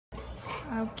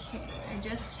Okay, I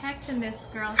just checked and this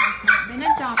girl has not been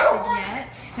adopted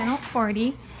yet. Kennel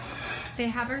 40. They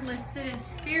have her listed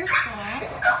as fearful.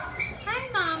 Hi,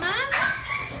 Mama.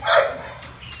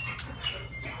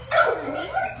 Honey.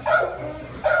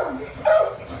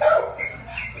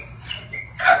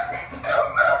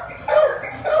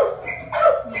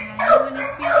 Yeah, you want to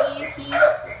smell Auntie?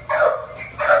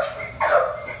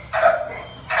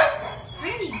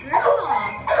 Pretty girl.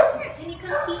 Here, can you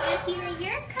come see Auntie right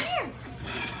here? Come here.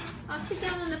 I'll sit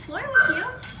down on the floor with you.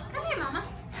 Come here, Mama.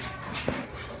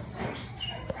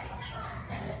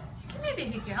 Come here,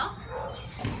 baby girl.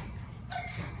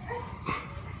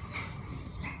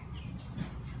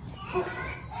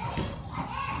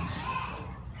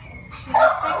 She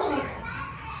looks like she's...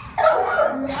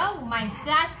 Oh my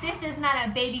gosh, this is not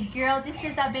a baby girl. This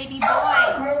is a baby boy.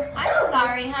 I'm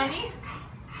sorry, honey.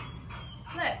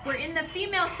 Look, we're in the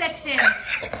female section.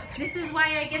 This is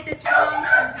why I get this wrong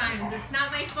sometimes. It's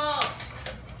not my fault.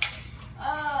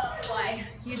 Oh boy.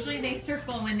 Usually they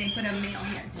circle when they put a male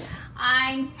here.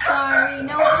 I'm sorry,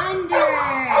 no wonder.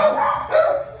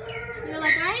 You're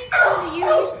like, I ain't calling you,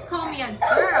 you just call me a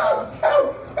girl.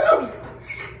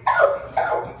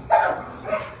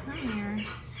 Come here.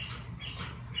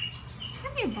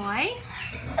 Come here, boy.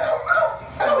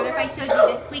 Oh, what if I showed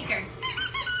you this squeaker?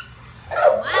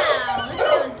 Wow, look at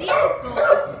those ears go.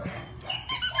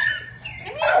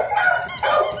 Come here.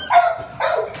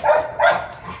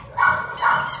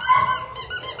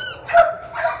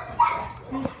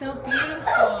 He's so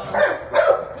beautiful.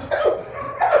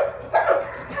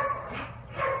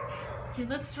 He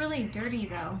looks really dirty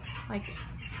though. Like,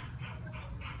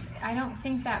 I don't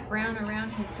think that brown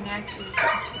around his neck is his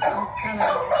color.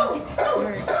 I think it's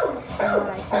dirt, from what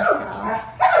I can tell.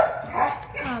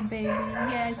 Oh, baby,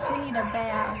 yes, you need a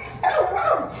bath.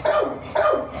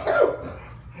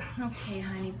 Okay,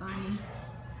 honey bunny.